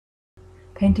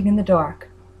Painting in the Dark,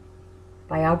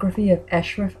 biography of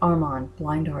Esref Armagan,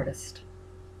 blind artist.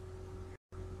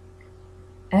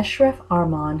 Esref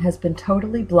Armagan has been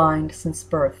totally blind since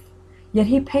birth, yet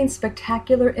he paints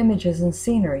spectacular images and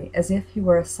scenery as if he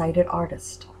were a sighted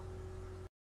artist.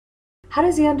 How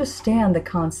does he understand the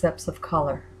concepts of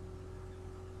color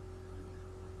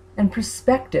and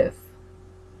perspective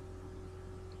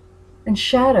and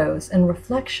shadows and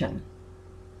reflection?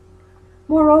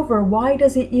 Moreover, why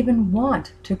does he even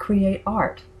want to create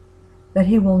art that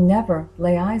he will never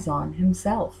lay eyes on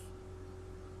himself?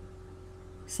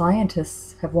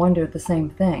 Scientists have wondered the same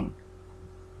thing.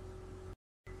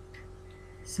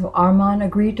 So Armagan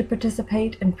agreed to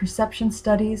participate in perception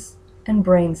studies and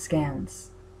brain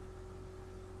scans.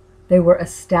 They were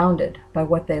astounded by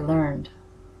what they learned.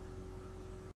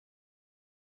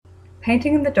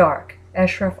 Painting in the Dark,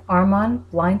 Esref Armagan,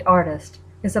 Blind Artist,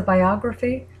 is a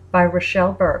biography by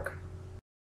Rachelle Burk.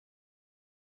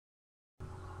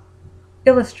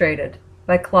 Illustrated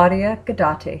by Claudia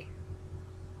Gadotti.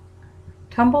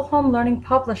 Tumblehome Learning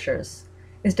Publishers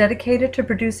is dedicated to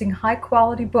producing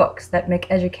high-quality books that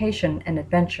make education an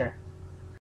adventure.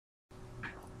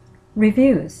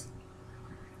 Reviews.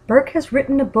 Burk has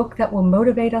written a book that will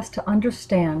motivate us to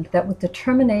understand that with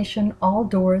determination all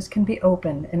doors can be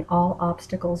opened and all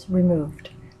obstacles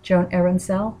removed. Joan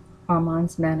Arancel,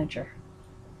 Armagan's manager.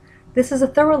 This is a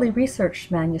thoroughly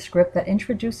researched manuscript that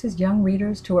introduces young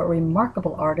readers to a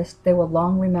remarkable artist they will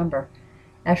long remember.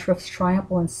 Esref's triumph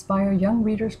will inspire young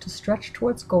readers to stretch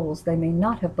towards goals they may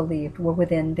not have believed were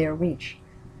within their reach.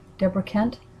 Deborah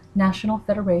Kent, National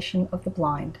Federation of the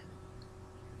Blind.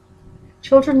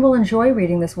 Children will enjoy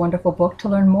reading this wonderful book to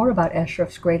learn more about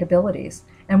Esref's great abilities,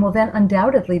 and will then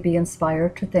undoubtedly be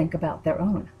inspired to think about their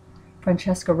own.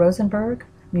 Francesca Rosenberg,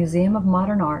 Museum of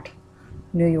Modern Art,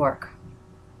 New York.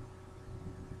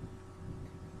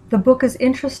 The book is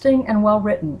interesting and well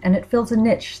written, and it fills a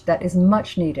niche that is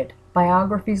much needed.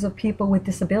 Biographies of people with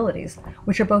disabilities,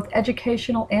 which are both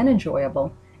educational and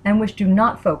enjoyable, and which do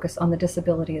not focus on the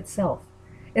disability itself.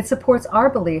 It supports our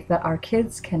belief that our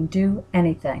kids can do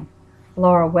anything.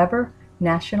 Laura Weber,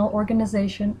 National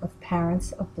Organization of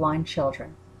Parents of Blind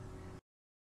Children.